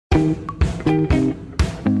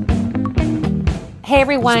Hey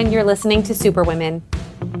everyone, you're listening to Superwomen.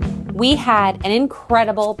 We had an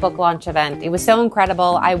incredible book launch event. It was so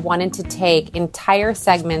incredible, I wanted to take entire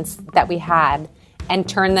segments that we had and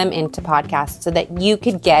turn them into podcasts so that you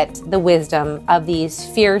could get the wisdom of these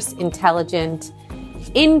fierce, intelligent,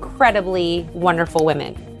 incredibly wonderful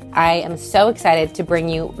women. I am so excited to bring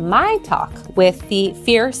you my talk with the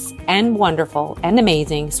fierce and wonderful and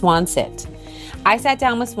amazing Swan Sit. I sat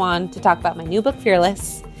down with Swan to talk about my new book,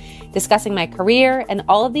 Fearless, discussing my career and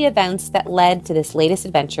all of the events that led to this latest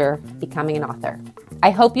adventure, becoming an author. I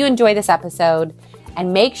hope you enjoy this episode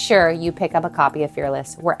and make sure you pick up a copy of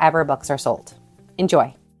Fearless wherever books are sold.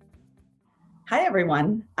 Enjoy. Hi,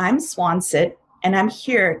 everyone. I'm Swan Sit, and I'm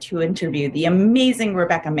here to interview the amazing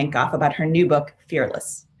Rebecca Minkoff about her new book,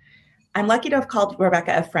 Fearless. I'm lucky to have called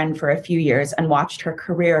Rebecca a friend for a few years and watched her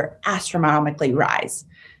career astronomically rise.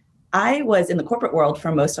 I was in the corporate world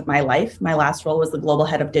for most of my life. My last role was the global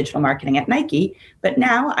head of digital marketing at Nike, but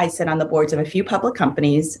now I sit on the boards of a few public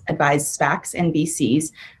companies, advise SPACs and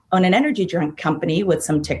VCs, own an energy drink company with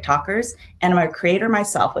some TikTokers, and I'm a creator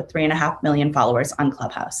myself with 3.5 million followers on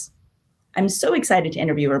Clubhouse. I'm so excited to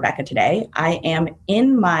interview Rebecca today. I am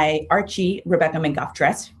in my Archie Rebecca Minkoff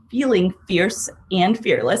dress, feeling fierce and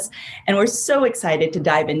fearless, and we're so excited to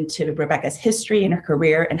dive into Rebecca's history and her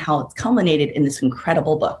career and how it's culminated in this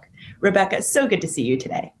incredible book. Rebecca, it's so good to see you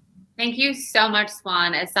today. Thank you so much,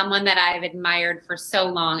 Swan. As someone that I've admired for so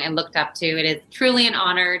long and looked up to, it is truly an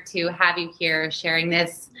honor to have you here sharing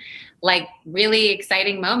this really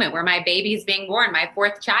exciting moment where my baby's being born, my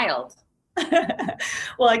fourth child.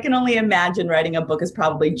 Well, I can only imagine writing a book is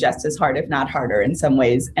probably just as hard, if not harder in some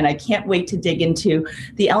ways. And I can't wait to dig into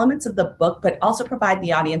the elements of the book, but also provide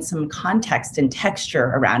the audience some context and texture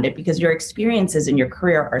around it because your experiences in your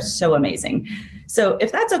career are so amazing. So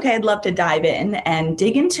if that's okay, I'd love to dive in and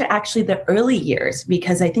dig into actually the early years,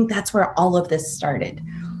 because I think that's where all of this started.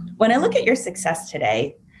 When I look at your success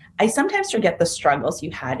today, I sometimes forget the struggles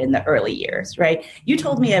you had in the early years, right? You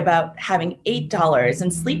told me about having $8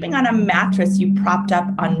 and sleeping on a mattress you propped up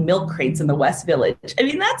on milk crates in the West Village. I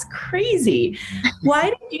mean, that's crazy.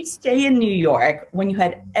 Why did you stay in New York when you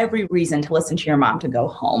had every reason to listen to your mom to go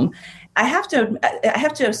home? I have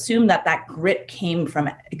to assume that grit came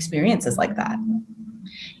from experiences like that.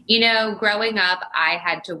 You know, growing up, I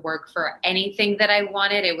had to work for anything that I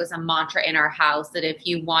wanted. It was a mantra in our house that if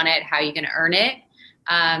you want it, how are you going to earn it?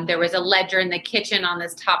 There was a ledger in the kitchen on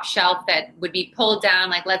this top shelf that would be pulled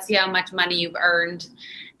down, let's see how much money you've earned.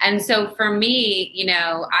 And so for me,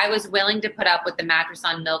 I was willing to put up with the mattress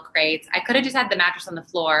on milk crates. I could have just had the mattress on the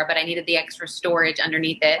floor, but I needed the extra storage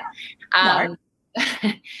underneath it.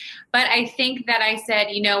 But I think that I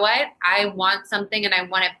said, you know what, I want something and I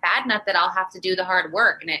want it bad enough that I'll have to do the hard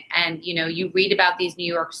work. And you read about these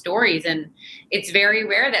New York stories, and it's very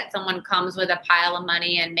rare that someone comes with a pile of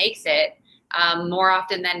money and makes it. More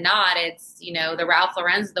often than not, it's, the Ralph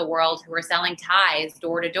Lauren's of the world who are selling ties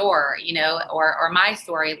door to door, or my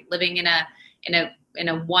story, living in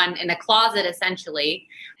a closet, essentially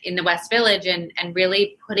in the West Village, and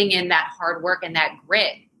really putting in that hard work and that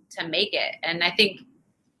grit to make it. And I think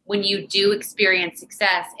when you do experience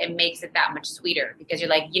success, it makes it that much sweeter because you're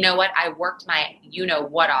like, you know what, I worked my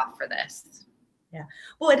what off for this. Yeah.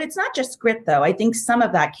 Well, it's not just grit though. I think some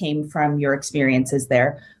of that came from your experiences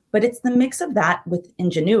there, but it's the mix of that with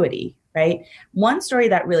ingenuity, right? One story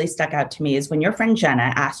that really stuck out to me is when your friend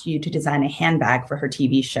Jenna asked you to design a handbag for her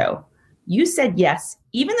TV show. You said yes,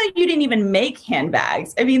 even though you didn't even make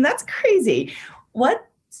handbags. I mean, that's crazy. What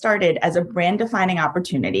started as a brand-defining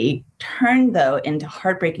opportunity turned, though, into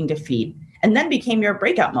heartbreaking defeat and then became your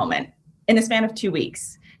breakout moment in a span of 2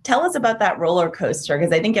 weeks. Tell us about that roller coaster,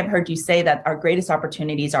 because I think I've heard you say that our greatest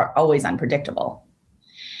opportunities are always unpredictable.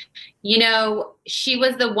 She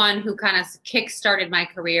was the one who kind of kick-started my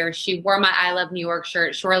career. She wore my I Love New York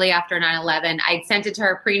shirt shortly after 9/11. I'd sent it to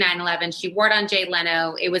her pre-9/11. She wore it on Jay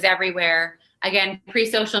Leno. It was everywhere. Again,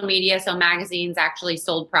 pre-social media, so magazines actually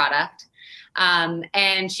sold product.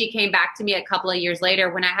 And she came back to me a couple of years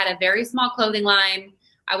later when I had a very small clothing line.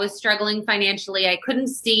 I was struggling financially. I couldn't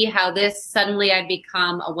see how this suddenly I'd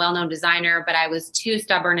become a well-known designer, but I was too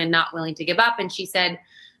stubborn and not willing to give up. And she said,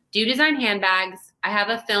 do you design handbags? I have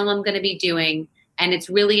a film I'm going to be doing, and it's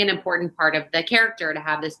really an important part of the character to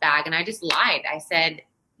have this bag. And I just lied. I said,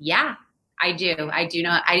 yeah, I do. I do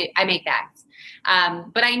not. I make bags.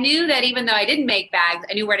 But I knew that even though I didn't make bags,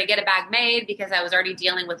 I knew where to get a bag made because I was already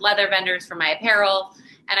dealing with leather vendors for my apparel.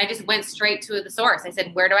 And I just went straight to the source. I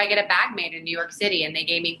said, where do I get a bag made in New York City? And they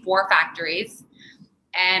gave me 4 factories.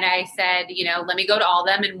 And I said, let me go to all of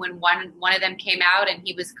them. And when one of them came out and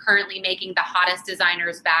he was currently making the hottest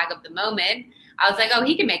designer's bag of the moment, I was like, oh,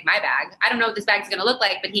 he can make my bag. I don't know what this bag's going to look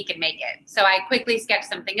like, but he can make it. So I quickly sketched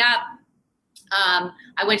something up.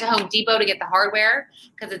 I went to Home Depot to get the hardware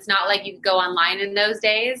because it's not like you could go online in those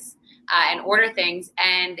days and order things.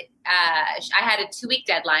 And I had a 2-week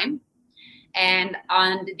deadline. And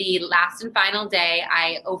on the last and final day,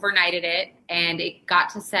 I overnighted it and it got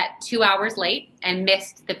to set 2 hours late and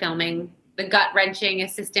missed the filming. The gut-wrenching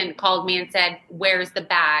assistant called me and said, where's the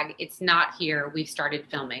bag? It's not here. We've started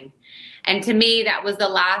filming. And to me, that was the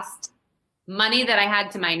last money that I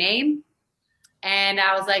had to my name. And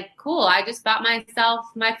I was like, cool, I just bought myself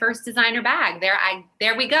my first designer bag.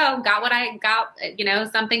 There we go. Got what I got,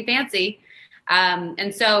 something fancy.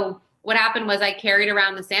 And so what happened was I carried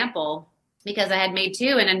around the sample because I had made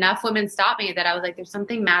 2 and enough women stopped me that I was like, there's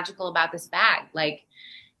something magical about this bag. Like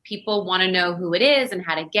people want to know who it is and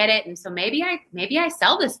how to get it. And so maybe I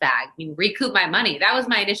sell this bag, recoup my money. That was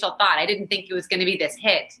my initial thought. I didn't think it was going to be this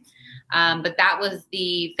hit. But that was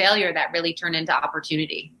the failure that really turned into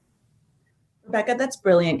opportunity. Rebecca, that's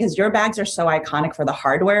brilliant because your bags are so iconic for the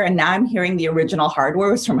hardware. And now I'm hearing the original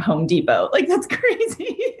hardware was from Home Depot. Like that's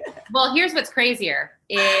crazy. Well, here's what's crazier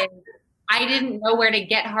is I didn't know where to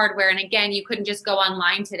get hardware. And again, you couldn't just go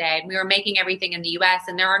online today. We were making everything in the US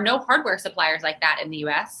and there are no hardware suppliers like that in the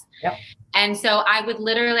US. Yep. And so I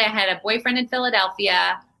had a boyfriend in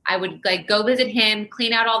Philadelphia. I would like go visit him,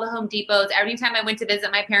 clean out all the Home Depots. Every time I went to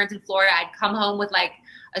visit my parents in Florida, I'd come home with like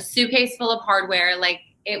a suitcase full of hardware. Like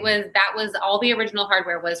that was all the original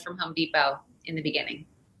hardware was from Home Depot in the beginning.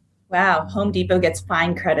 Wow. Home Depot gets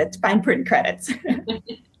fine print credits.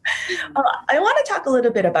 I want to talk a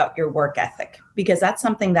little bit about your work ethic because that's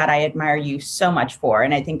something that I admire you so much for.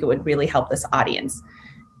 And I think it would really help this audience.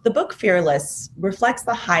 The book Fearless reflects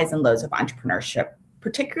the highs and lows of entrepreneurship,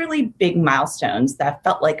 particularly big milestones that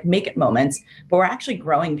felt like make it moments, but were actually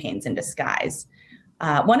growing pains in disguise.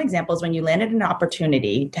 One example is when you landed an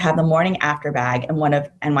opportunity to have the morning after bag in one of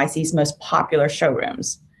NYC's most popular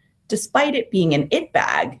showrooms. Despite it being an it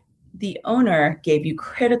bag, the owner gave you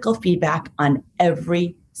critical feedback on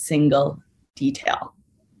every single detail.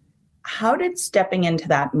 How did stepping into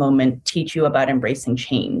that moment teach you about embracing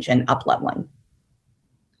change and up-leveling?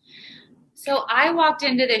 So I walked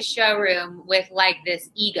into this showroom with like this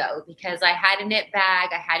ego because I had a knit bag,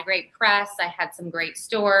 I had great press, I had some great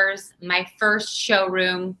stores. My first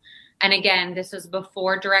showroom, and again, this was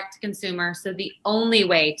before direct to consumer. So the only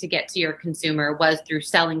way to get to your consumer was through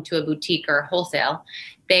selling to a boutique or wholesale.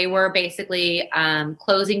 They were basically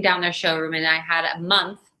closing down their showroom and I had a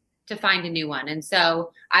month to find a new one. And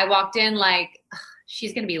so I walked in like,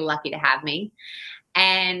 she's going to be lucky to have me.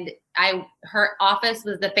 And her office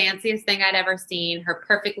was the fanciest thing I'd ever seen, her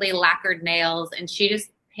perfectly lacquered nails. And she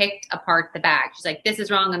just picked apart the bag. She's like, this is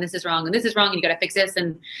wrong. And this is wrong. And this is wrong. And you got to fix this.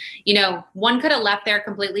 And, one could have left there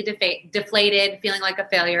completely deflated, feeling like a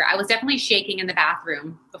failure. I was definitely shaking in the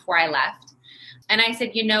bathroom before I left. And I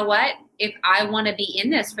said, you know what? If I want to be in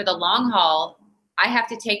this for the long haul, I have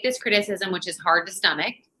to take this criticism, which is hard to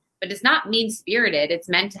stomach, but it's not mean-spirited. It's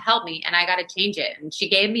meant to help me, and I got to change it. And she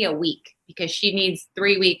gave me a week because she needs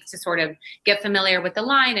 3 weeks to sort of get familiar with the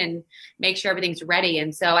line and make sure everything's ready.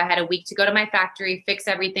 And so I had a week to go to my factory, fix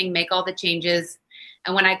everything, make all the changes.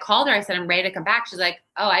 And when I called her, I said, I'm ready to come back. She's like,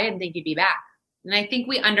 oh, I didn't think you'd be back. And I think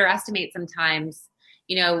we underestimate sometimes.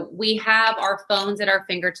 We have our phones at our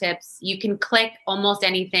fingertips. You can click almost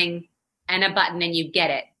anything and a button and you get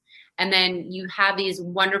it. And then you have these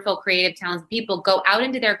wonderful, creative, talented people go out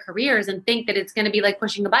into their careers and think that it's going to be like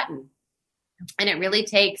pushing a button. And it really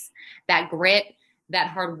takes that grit, that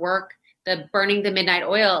hard work, the burning the midnight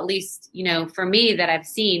oil, at least, for me that I've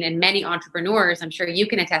seen and many entrepreneurs, I'm sure you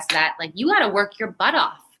can attest to that. Like you got to work your butt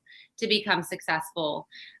off to become successful.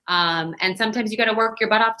 And sometimes you got to work your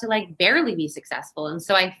butt off to like barely be successful. And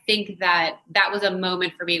so I think that was a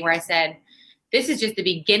moment for me where I said, this is just the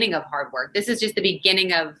beginning of hard work. This is just the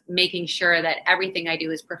beginning of making sure that everything I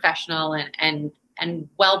do is professional and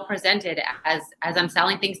well presented as I'm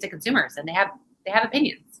selling things to consumers, and they have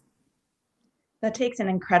opinions. That takes an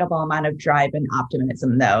incredible amount of drive and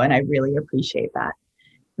optimism, though, and I really appreciate that.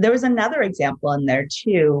 There was another example in there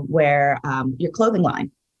too, where your clothing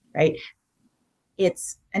line, right?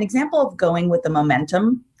 It's an example of going with the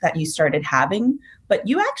momentum that you started having, but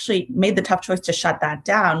you actually made the tough choice to shut that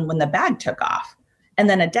down when the bag took off. And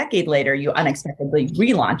then a decade later, you unexpectedly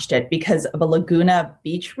relaunched it because of a Laguna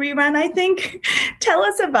Beach rerun, I think. Tell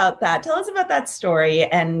us about that. Tell us about that story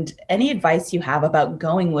and any advice you have about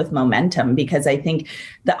going with momentum, because I think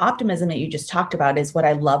the optimism that you just talked about is what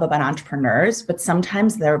I love about entrepreneurs, but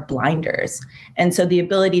sometimes they're blinders. And so the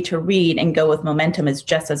ability to read and go with momentum is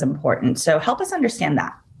just as important. So help us understand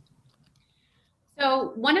that.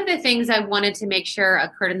 So one of the things I wanted to make sure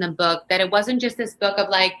occurred in the book, that it wasn't just this book of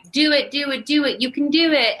like, do it, do it, do it, you can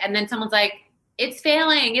do it. And then someone's like, it's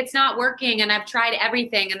failing, it's not working, and I've tried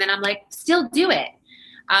everything. And then I'm like, still do it.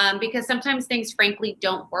 Because sometimes things frankly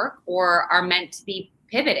don't work or are meant to be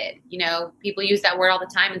pivoted. You know, people use that word all the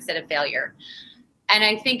time instead of failure. And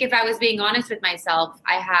I think if I was being honest with myself,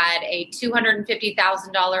 I had a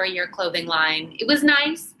 $250,000 a year clothing line. It was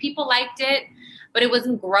nice. People liked it. But it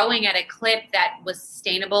wasn't growing at a clip that was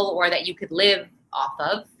sustainable or that you could live off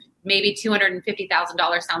of. Maybe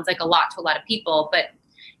 $250,000 sounds like a lot to a lot of people, but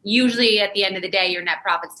usually at the end of the day, your net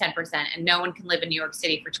profit's 10%, and no one can live in New York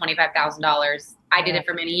City for $25,000. I did it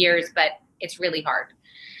for many years, but it's really hard.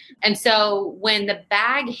 And so when the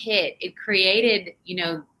bag hit, it created,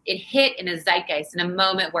 it hit in a zeitgeist, in a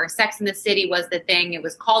moment where Sex and the City was the thing. It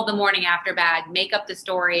was called the morning after bag, make up the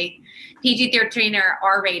story, PG-13 or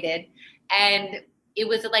R-rated. And it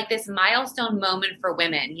was like this milestone moment for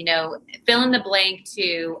women, fill in the blank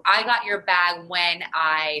to, I got your bag when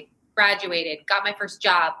I graduated, got my first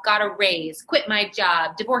job, got a raise, quit my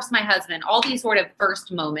job, divorced my husband, all these sort of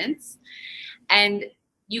first moments. And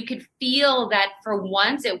you could feel that for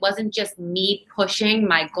once, it wasn't just me pushing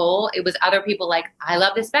my goal. It was other people like, I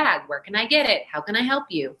love this bag. Where can I get it? How can I help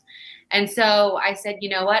you? And so I said, you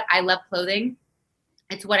know what? I love clothing.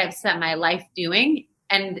 It's what I've spent my life doing.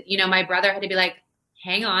 And, my brother had to be like,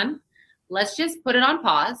 hang on, let's just put it on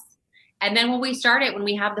pause. And then when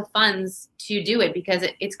we have the funds to do it, because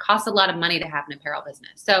it's cost a lot of money to have an apparel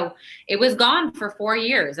business. So it was gone for 4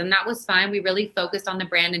 years, and that was fine. We really focused on the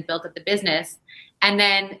brand and built up the business. And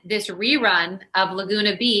then this rerun of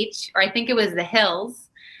Laguna Beach, or I think it was The Hills,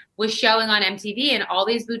 was showing on MTV, and all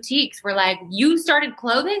these boutiques were like, you started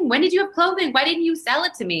clothing? When did you have clothing? Why didn't you sell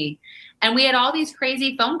it to me? And we had all these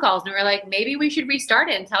crazy phone calls, and we were like, maybe we should restart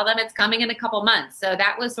it and tell them it's coming in a couple months. So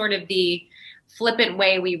that was sort of the flippant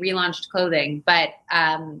way we relaunched clothing. But,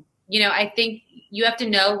 I think you have to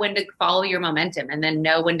know when to follow your momentum and then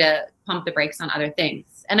know when to pump the brakes on other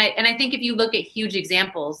things. And I think if you look at huge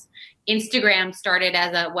examples, Instagram started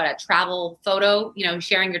as a travel photo,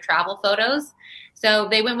 sharing your travel photos. So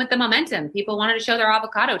they went with the momentum. People wanted to show their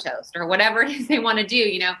avocado toast or whatever it is they want to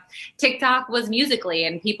do. TikTok was Musical.ly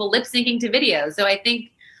and people lip syncing to videos. So I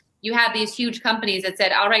think you have these huge companies that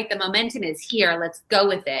said, all right, the momentum is here. Let's go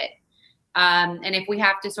with it. And if we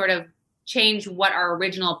have to sort of change what our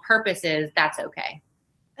original purpose is, that's okay.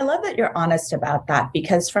 I love that you're honest about that,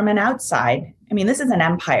 because from an outside, this is an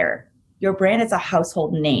empire. Your brand is a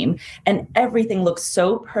household name, and everything looks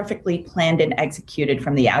so perfectly planned and executed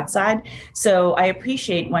from the outside. So I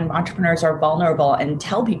appreciate when entrepreneurs are vulnerable and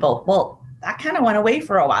tell people, well, that kind of went away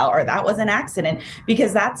for a while, or that was an accident,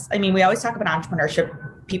 because we always talk about entrepreneurship.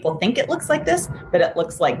 People think it looks like this, but it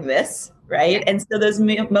looks like this, right? And so those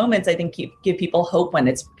moments, I think, give people hope when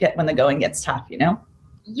the going gets tough,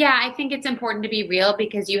 Yeah, I think it's important to be real,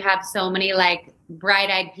 because you have so many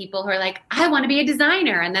bright-eyed people who are like, I want to be a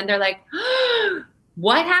designer. And then they're like,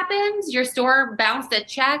 what happens? Your store bounced a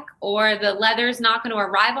check, or the leather's not going to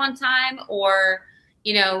arrive on time, or,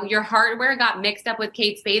 your hardware got mixed up with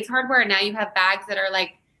Kate Spade's hardware. And now you have bags that are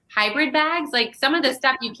hybrid bags. Some of the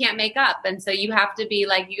stuff you can't make up. And so you have to be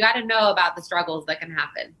you got to know about the struggles that can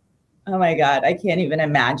happen. Oh my God, I can't even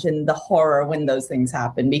imagine the horror when those things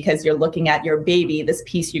happen, because you're looking at your baby, this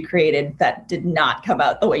piece you created that did not come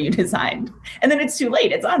out the way you designed. And then it's too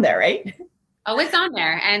late. It's on there, right? Oh, it's on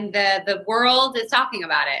there. And the world is talking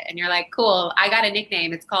about it. And you're like, cool, I got a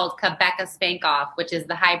nickname. It's called Quebeca Spankoff, which is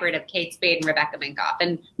the hybrid of Kate Spade and Rebecca Minkoff.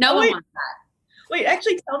 And no one wants that. Wait,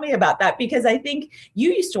 actually tell me about that, because I think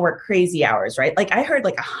you used to work crazy hours, right? I heard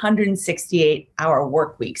 168-hour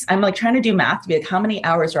work weeks. I'm trying to do math to be how many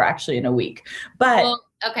hours are actually in a week. But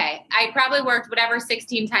okay, I probably worked whatever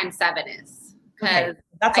 16 times 7 is. Okay.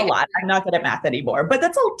 That's a lot. I'm not good at math anymore, but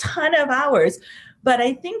that's a ton of hours. But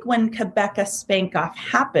I think when Quebeca Spankoff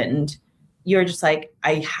happened, you're just like,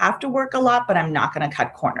 I have to work a lot, but I'm not going to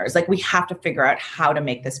cut corners. We have to figure out how to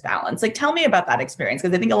make this balance. Tell me about that experience,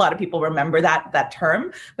 because I think a lot of people remember that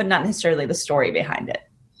term, but not necessarily the story behind it.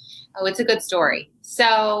 Oh, it's a good story.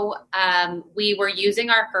 So we were using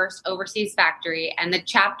our first overseas factory, and the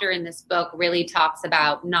chapter in this book really talks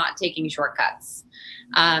about not taking shortcuts.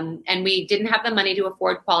 And we didn't have the money to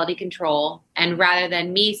afford quality control. And rather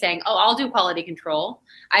than me saying, oh, I'll do quality control,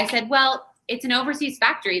 I said, well, it's an overseas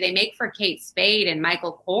factory. They make for Kate Spade and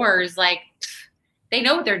Michael Kors. Like, they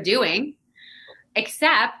know what they're doing,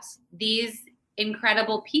 except these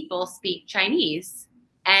incredible people speak Chinese.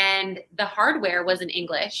 And the hardware was in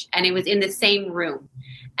English, and it was in the same room.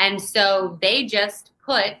 And so they just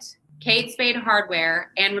put Kate Spade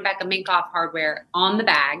hardware and Rebecca Minkoff hardware on the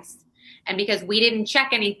bags. And because we didn't check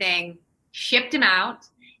anything, shipped them out.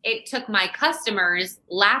 It took my customers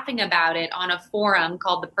laughing about it on a forum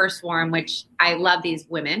called the Purse Forum, which I love these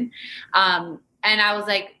women. And I was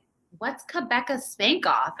like, what's Quebeca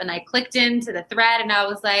Spankoff? And I clicked into the thread, and I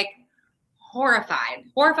was like, horrified.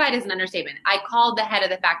 Horrified is an understatement. I called the head of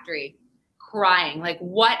the factory crying, like,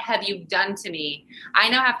 what have you done to me? I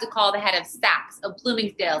now have to call the head of Saks, of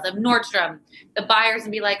Bloomingdale's, of Nordstrom, the buyers,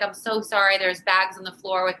 and be like, I'm so sorry. There's bags on the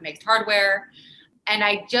floor with mixed hardware. And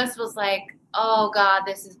I just was like, oh God,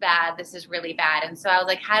 this is bad. This is really bad. And so I was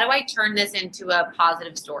like, how do I turn this into a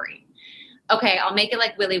positive story? Okay, I'll make it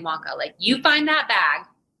like Willy Wonka. Like, you find that bag,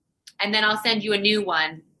 and then I'll send you a new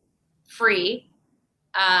one free.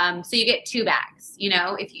 So you get 2 bags,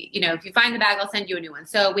 if you find the bag, I'll send you a new one.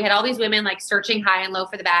 So we had all these women like searching high and low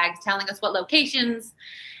for the bags, telling us what locations,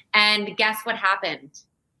 and guess what happened?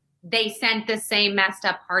 They sent the same messed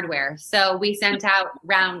up hardware. So we sent out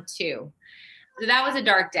round 2. So that was a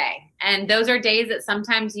dark day. And those are days that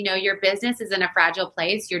sometimes, your business is in a fragile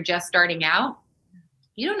place. You're just starting out.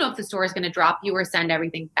 You don't know if the store is going to drop you or send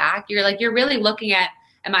everything back. You're really looking at,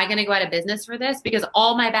 am I going to go out of business for this? Because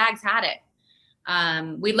all my bags had it.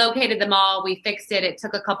 We located them all. We fixed it. It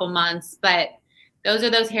took a couple months, but those are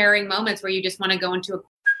those harrowing moments where you just want to go into a...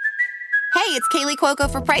 Hey, it's Kaylee Cuoco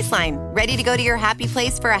for Priceline. Ready to go to your happy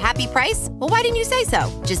place for a happy price? Well, why didn't you say so?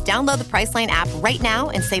 Just download the Priceline app right now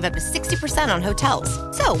and save up to 60% on hotels.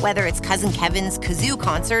 So whether it's Cousin Kevin's Kazoo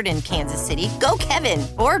Concert in Kansas City, go Kevin,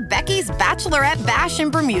 or Becky's Bachelorette Bash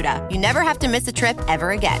in Bermuda, you never have to miss a trip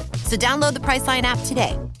ever again. So download the Priceline app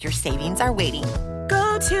today. Your savings are waiting.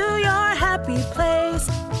 Go to your happy place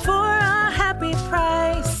for a happy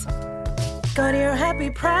price. Go to your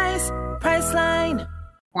happy price, Priceline.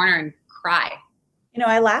 Corner and cry.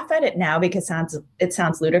 I laugh at it now because it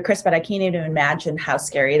sounds ludicrous, but I can't even imagine how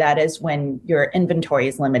scary that is when your inventory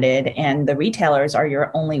is limited and the retailers are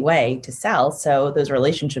your only way to sell. So those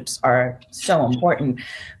relationships are so important.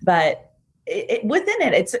 But within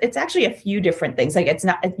it, it's actually a few different things. Like, it's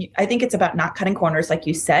not, I think it's about not cutting corners, like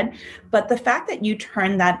you said, but the fact that you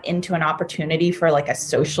turn that into an opportunity for like a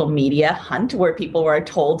social media hunt where people were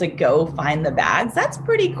told to go find the bags, that's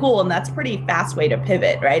pretty cool. And that's a pretty fast way to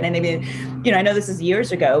pivot, right? And I mean, I know this is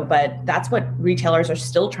years ago, but that's what retailers are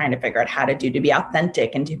still trying to figure out how to do, to be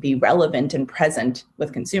authentic and to be relevant and present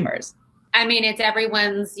with consumers. I mean, it's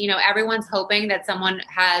everyone's hoping that someone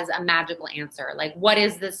has a magical answer. Like, what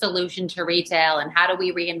is the solution to retail and how do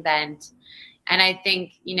we reinvent? And I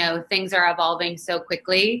think, things are evolving so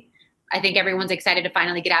quickly. I think everyone's excited to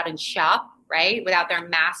finally get out and shop, right? Without their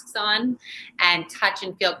masks on and touch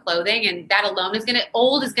and feel clothing. And that alone is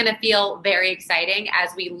going to feel very exciting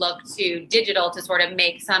as we look to digital to sort of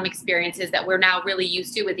make some experiences that we're now really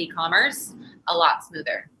used to with e-commerce a lot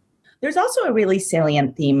smoother. There's also a really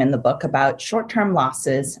salient theme in the book about short-term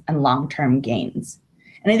losses and long-term gains.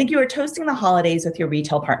 And I think you were toasting the holidays with your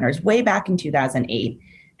retail partners way back in 2008,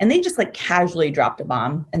 and they just like casually dropped a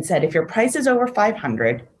bomb and said, if your price is over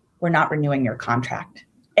 $500, we're not renewing your contract.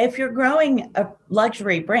 If you're growing a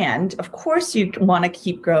luxury brand, of course you want to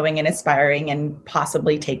keep growing and aspiring and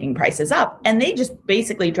possibly taking prices up. And they just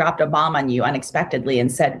basically dropped a bomb on you unexpectedly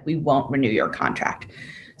and said, we won't renew your contract.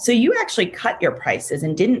 So you actually cut your prices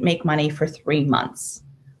and didn't make money for 3 months.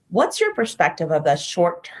 What's your perspective of the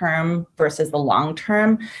short term versus the long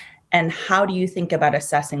term? And how do you think about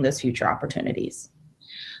assessing those future opportunities?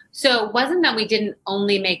 So it wasn't that we didn't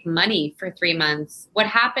only make money for 3 months. What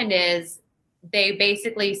happened is they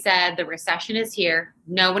basically said the recession is here.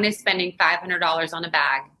 No one is spending $500 on a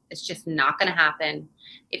bag. It's just not going to happen.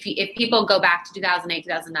 If people go back to 2008,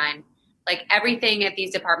 2009, like everything at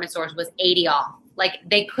these department stores was 80 off. Like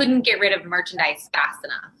they couldn't get rid of merchandise fast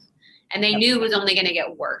enough. And they knew it was only going to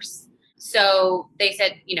get worse. So they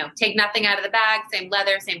said, take nothing out of the bag, same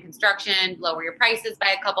leather, same construction, lower your prices by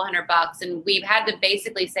a couple $100. And we've had to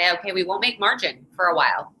basically say, okay, we won't make margin for a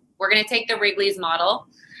while. We're going to take the Wrigley's model,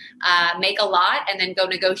 make a lot, and then go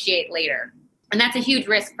negotiate later. And that's a huge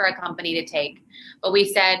risk for a company to take. But we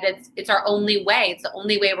said it's our only way. It's the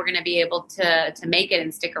only way we're going to be able to make it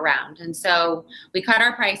and stick around. And so we cut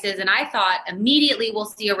our prices, and I thought immediately we'll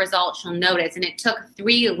see a result. She'll notice. And it took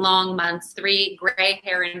 3 long months, 3 gray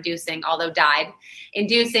hair inducing, although dyed,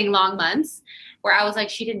 inducing long months, where I was like,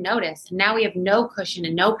 she didn't notice. And now we have no cushion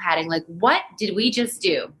and no padding. Like, what did we just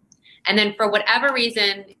do? And then for whatever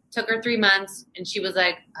reason, took her 3 months, and she was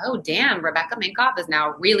like, oh, damn, Rebecca Minkoff is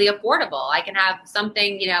now really affordable. I can have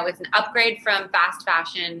something, it's an upgrade from fast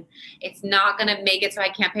fashion. It's not going to make it so I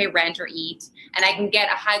can't pay rent or eat. And I can get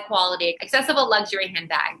a high quality, accessible luxury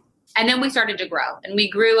handbag. And then we started to grow, and we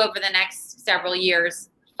grew over the next several years,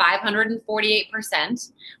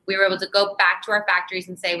 548%. We were able to go back to our factories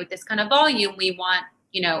and say, with this kind of volume, we want,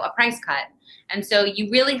 a price cut. And so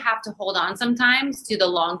you really have to hold on sometimes to the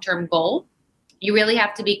long-term goal. You really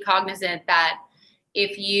have to be cognizant that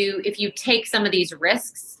if you take some of these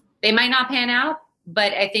risks, they might not pan out.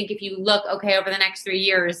 But I think if you look, okay, over the next 3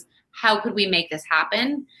 years, how could we make this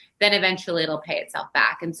happen? Then eventually it'll pay itself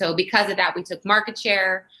back. And so because of that, we took market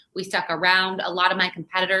share. We stuck around. A lot of my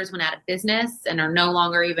competitors went out of business and are no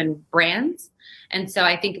longer even brands. And so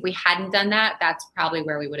I think if we hadn't done that, that's probably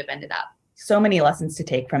where we would have ended up. So many lessons to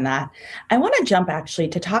take from that. I want to jump actually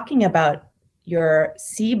to talking about your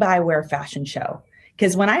See, Buy, Wear fashion show.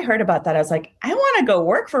 Because when I heard about that, I was like, I want to go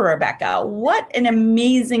work for Rebecca. What an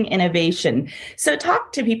amazing innovation. So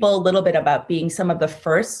talk to people a little bit about being some of the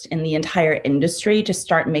first in the entire industry to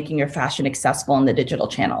start making your fashion accessible in the digital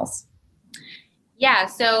channels. Yeah.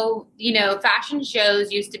 So, fashion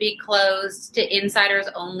shows used to be closed to insiders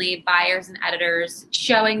only, buyers and editors,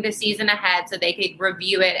 showing the season ahead so they could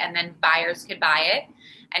review it and then buyers could buy it.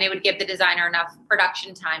 And it would give the designer enough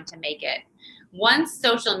production time to make it. Once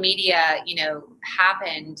social media,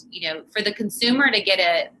 happened, for the consumer to get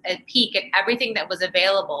a peek at everything that was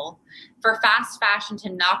available, for fast fashion to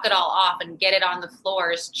knock it all off and get it on the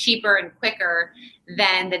floors cheaper and quicker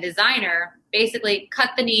than the designer, basically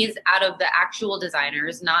cut the knees out of the actual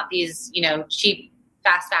designers, not these, cheap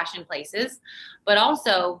fast fashion places, but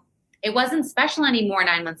also it wasn't special anymore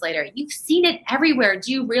 9 months later. You've seen it everywhere.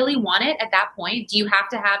 Do you really want it at that point? Do you have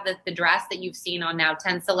to have the dress that you've seen on now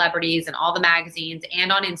 10 celebrities and all the magazines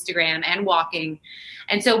and on Instagram and walking?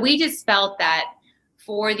 And so we just felt that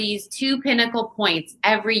for these 2 pinnacle points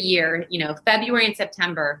every year, February and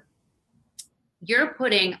September, you're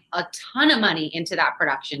putting a ton of money into that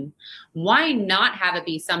production. Why not have it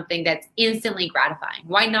be something that's instantly gratifying?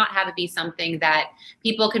 Why not have it be something that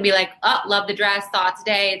people can be like, oh, love the dress, saw it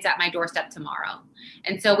today, it's at my doorstep tomorrow.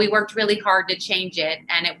 And so we worked really hard to change it.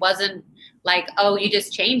 And it wasn't like, oh, you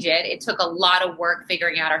just change it. It took a lot of work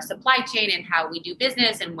figuring out our supply chain and how we do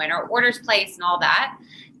business and when our orders place and all that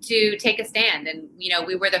to take a stand. And,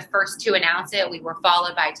 we were the first to announce it. We were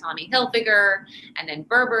followed by Tommy Hilfiger and then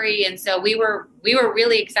Burberry. And so we were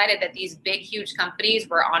really excited that these big, huge companies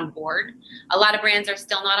were on board. A lot of brands are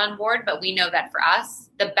still not on board, but we know that for us,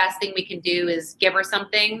 the best thing we can do is give her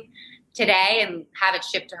something today and have it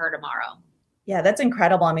shipped to her tomorrow. Yeah, that's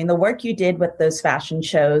incredible. I mean, the work you did with those fashion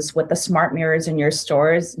shows, with the smart mirrors in your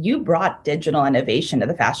stores, you brought digital innovation to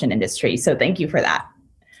the fashion industry. So thank you for that.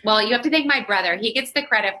 Well, you have to thank my brother. He gets the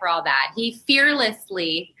credit for all that. He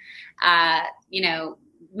fearlessly,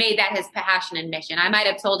 made that his passion and mission. I might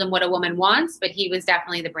have told him what a woman wants, but he was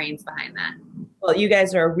definitely the brains behind that. Well, you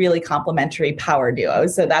guys are a really complementary power duo,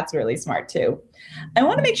 so that's really smart too. I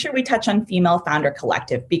want to make sure we touch on Female Founder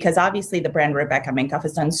Collective, because obviously the brand Rebecca Minkoff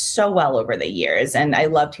has done so well over the years, and I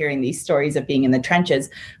loved hearing these stories of being in the trenches,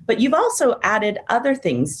 but you've also added other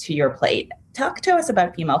things to your plate. Talk to us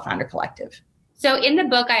about Female Founder Collective. So in the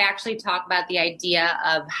book, I actually talk about the idea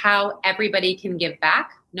of how everybody can give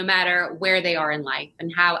back no matter where they are in life,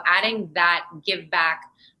 and how adding that give back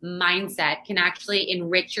mindset can actually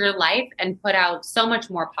enrich your life and put out so much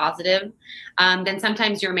more positive than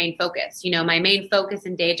sometimes your main focus. My main focus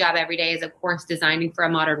and day job every day is, of course, designing for a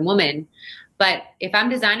modern woman. But if I'm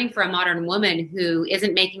designing for a modern woman who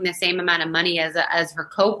isn't making the same amount of money as her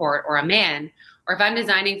cohort or a man, or if I'm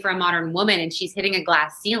designing for a modern woman and she's hitting a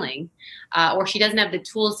glass ceiling, or she doesn't have the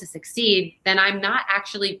tools to succeed, then I'm not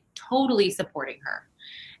actually totally supporting her.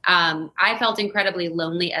 I felt incredibly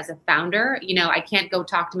lonely as a founder. I can't go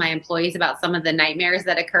talk to my employees about some of the nightmares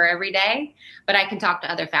that occur every day, but I can talk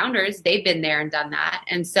to other founders. They've been there and done that.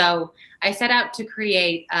 And so I set out to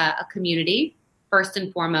create a community, first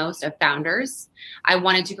and foremost, of founders. I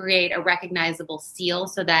wanted to create a recognizable seal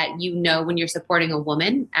so that when you're supporting a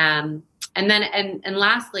woman. And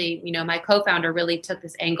lastly, my co-founder really took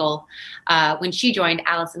this angle when she joined,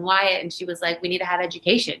 Allison Wyatt, and she was like, we need to have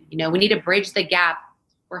education. We need to bridge the gap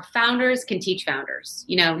where founders can teach founders.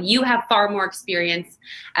 You know, you have far more experience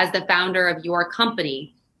as the founder of your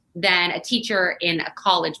company than a teacher in a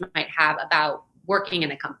college might have about working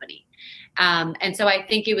in a company. And so I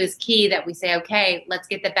think it was key that we say, okay, let's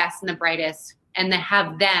get the best and the brightest and then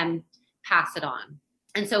have them pass it on.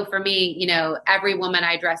 And so for me, you know, every woman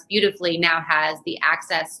I dress beautifully now has the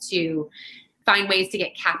access to find ways to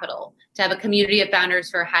get capital, to have a community of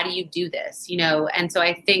founders for how do you do this, you know? And so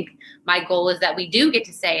I think my goal is that we do get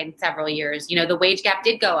to say in several years, you know, the wage gap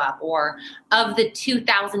did go up, or of the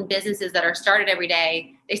 2,000 businesses that are started every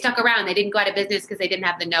day, they stuck around. They didn't go out of business because they didn't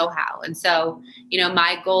have the know-how. And so, you know,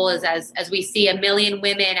 my goal is as we see 1 million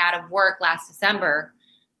women out of work last December,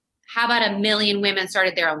 how about 1 million women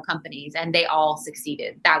started their own companies and they all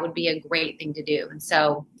succeeded? That would be a great thing to do. And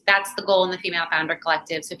so that's the goal in the Female Founder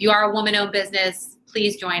Collective. So if you are a woman-owned business,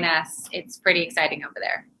 please join us. It's pretty exciting over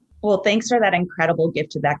there. Well, thanks for that incredible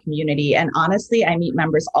gift to that community. And honestly, I meet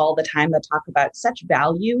members all the time that talk about such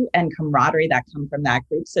value and camaraderie that come from that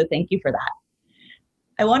group. So thank you for that.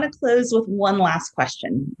 I want to close with one last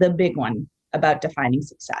question, the big one about defining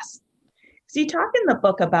success. So you talk in the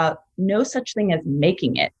book about no such thing as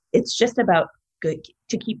making it. It's just about good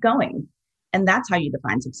to keep going. And that's how you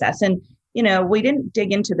define success. And you know, we didn't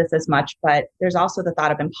dig into this as much, but there's also the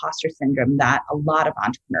thought of imposter syndrome that a lot of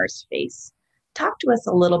entrepreneurs face. Talk to us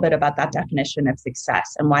a little bit about that definition of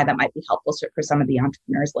success and why that might be helpful for some of the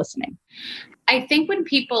entrepreneurs listening. I think when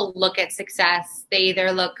people look at success, they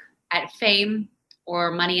either look at fame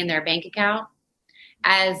or money in their bank account,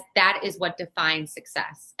 as that is what defines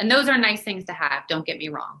success. And those are nice things to have, don't get me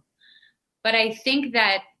wrong. But I think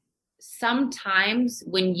that sometimes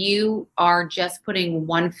when you are just putting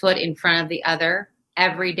one foot in front of the other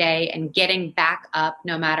every day and getting back up,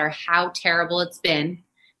 no matter how terrible it's been,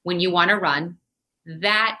 when you want to run,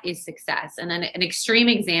 that is success. And an extreme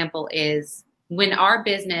example is when our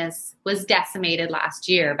business was decimated last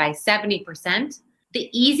year by 70%, the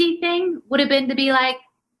easy thing would have been to be like,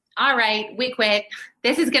 all right, we quit.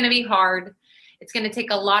 This is going to be hard. It's going to take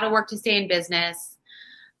a lot of work to stay in business.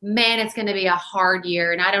 Man, it's going to be a hard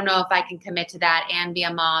year. And I don't know if I can commit to that and be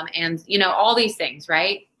a mom and, you know, all these things,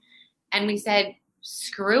 right? And we said,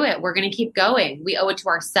 screw it. We're going to keep going. We owe it to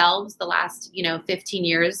ourselves the last, 15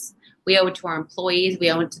 years. We owe it to our employees. We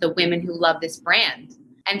owe it to the women who love this brand.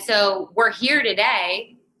 And so we're here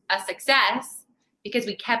today, a success, because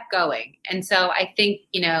we kept going. And so I think,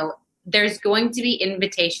 there's going to be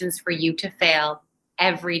invitations for you to fail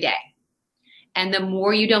every day. And the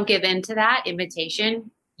more you don't give in to that invitation,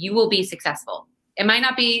 you will be successful. It might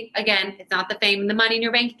not be, again, it's not the fame and the money in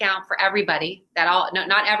your bank account for everybody.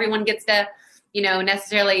 Not everyone gets to,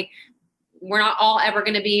 necessarily, we're not all ever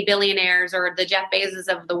going to be billionaires or the Jeff Bezos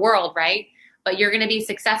of the world, right? But you're going to be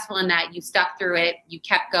successful in that. You stuck through it, you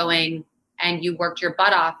kept going, and you worked your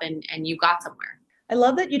butt off and you got somewhere. I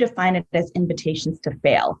love that you define it as invitations to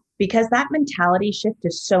fail, because that mentality shift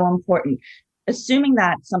is so important. Assuming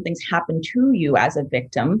that something's happened to you as a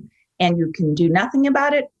victim and you can do nothing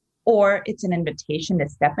about it, or it's an invitation to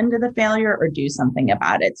step into the failure or do something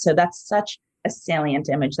about it. So that's such a salient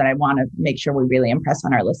image that I want to make sure we really impress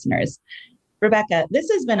on our listeners. Rebecca, this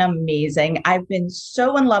has been amazing. I've been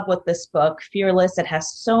so in love with this book, Fearless. It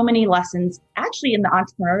has so many lessons, actually in the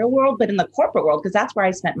entrepreneurial world, but in the corporate world, because that's where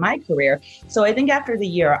I spent my career. So I think after the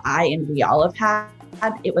year I and we all have had,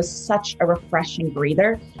 it was such a refreshing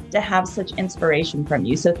breather to have such inspiration from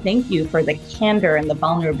you. So thank you for the candor and the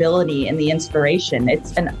vulnerability and the inspiration.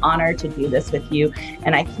 It's an honor to do this with you,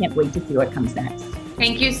 and I can't wait to see what comes next.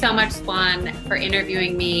 Thank you so much, Swan, for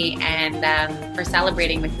interviewing me and for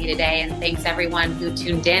celebrating with me today. And thanks everyone who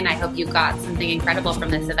tuned in. I hope you got something incredible from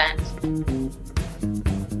this event.